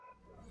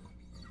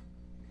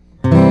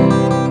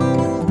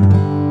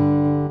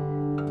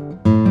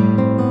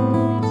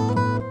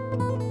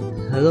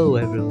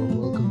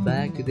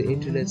to the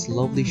internet's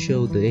lovely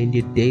show, The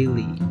India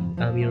Daily.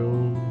 I'm your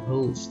own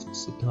host,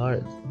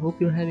 Siddharth. Hope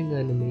you're having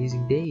an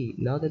amazing day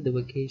now that the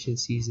vacation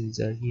seasons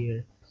are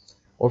here.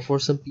 Or for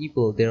some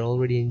people, they're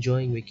already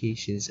enjoying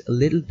vacations. A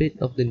little bit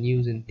of the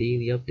news and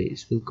daily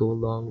updates will go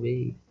a long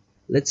way.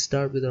 Let's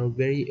start with our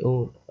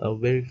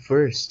very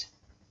first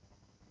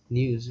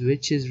news,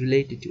 which is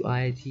related to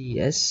IIT,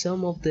 as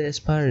some of the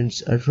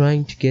aspirants are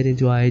trying to get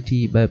into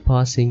IIT by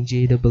passing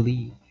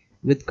JEE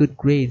with good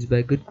grades.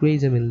 By good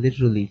grades, I mean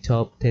literally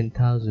top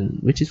 10,000,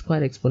 which is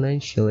quite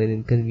exponential and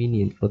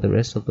inconvenient for the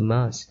rest of the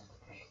mass.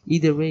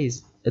 Either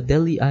ways, a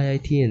Delhi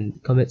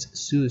IITian commits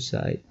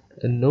suicide.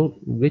 A note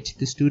which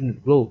the student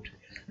wrote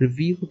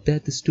revealed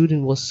that the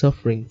student was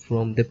suffering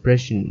from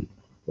depression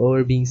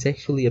or being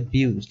sexually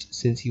abused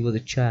since he was a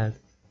child.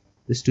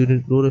 The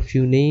student wrote a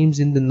few names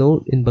in the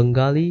note in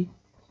Bengali.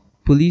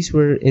 Police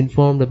were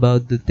informed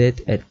about the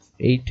death at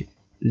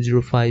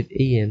 8:05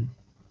 a.m.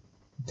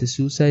 The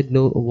suicide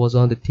note was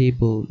on the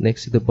table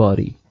next to the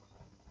body.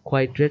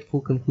 Quite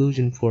dreadful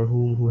conclusion for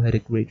whom who had a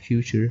great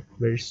future.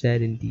 Very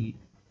sad indeed.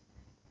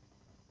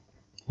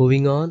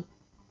 Moving on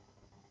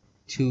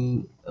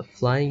to a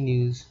flying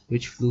news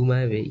which flew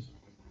my way.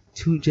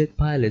 Two jet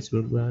pilots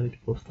were grounded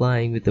for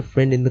flying with a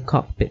friend in the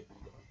cockpit.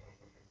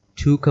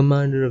 Two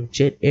commanders of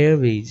Jet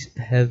Airways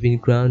have been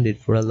grounded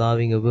for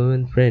allowing a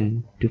woman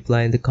friend to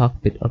fly in the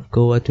cockpit of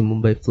Goa to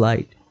Mumbai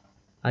flight.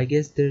 I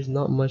guess there's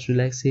not much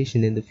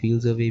relaxation in the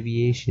fields of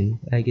aviation.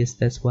 I guess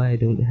that's why I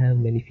don't have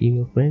many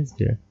female friends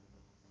there.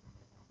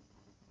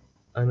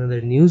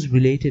 Another news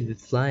related with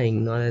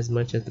flying, not as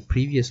much as the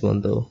previous one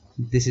though.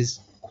 This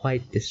is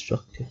quite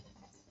destructive.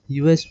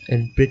 US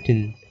and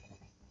Britain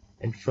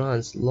and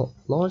France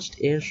launched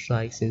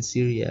airstrikes in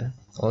Syria.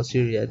 On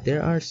Syria,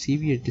 there are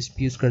severe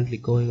disputes currently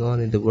going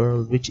on in the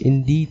world, which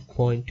indeed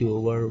point to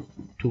World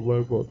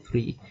War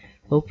III.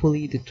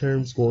 Hopefully, the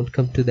terms won't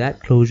come to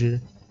that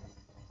closure.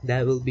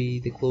 That will be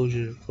the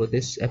closure for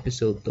this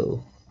episode,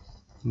 though.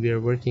 We are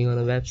working on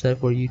a website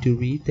for you to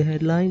read the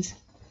headlines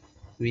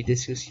we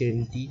discuss here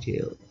in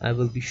detail. I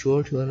will be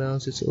sure to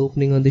announce its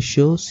opening on the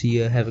show. See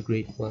you. Have a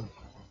great one.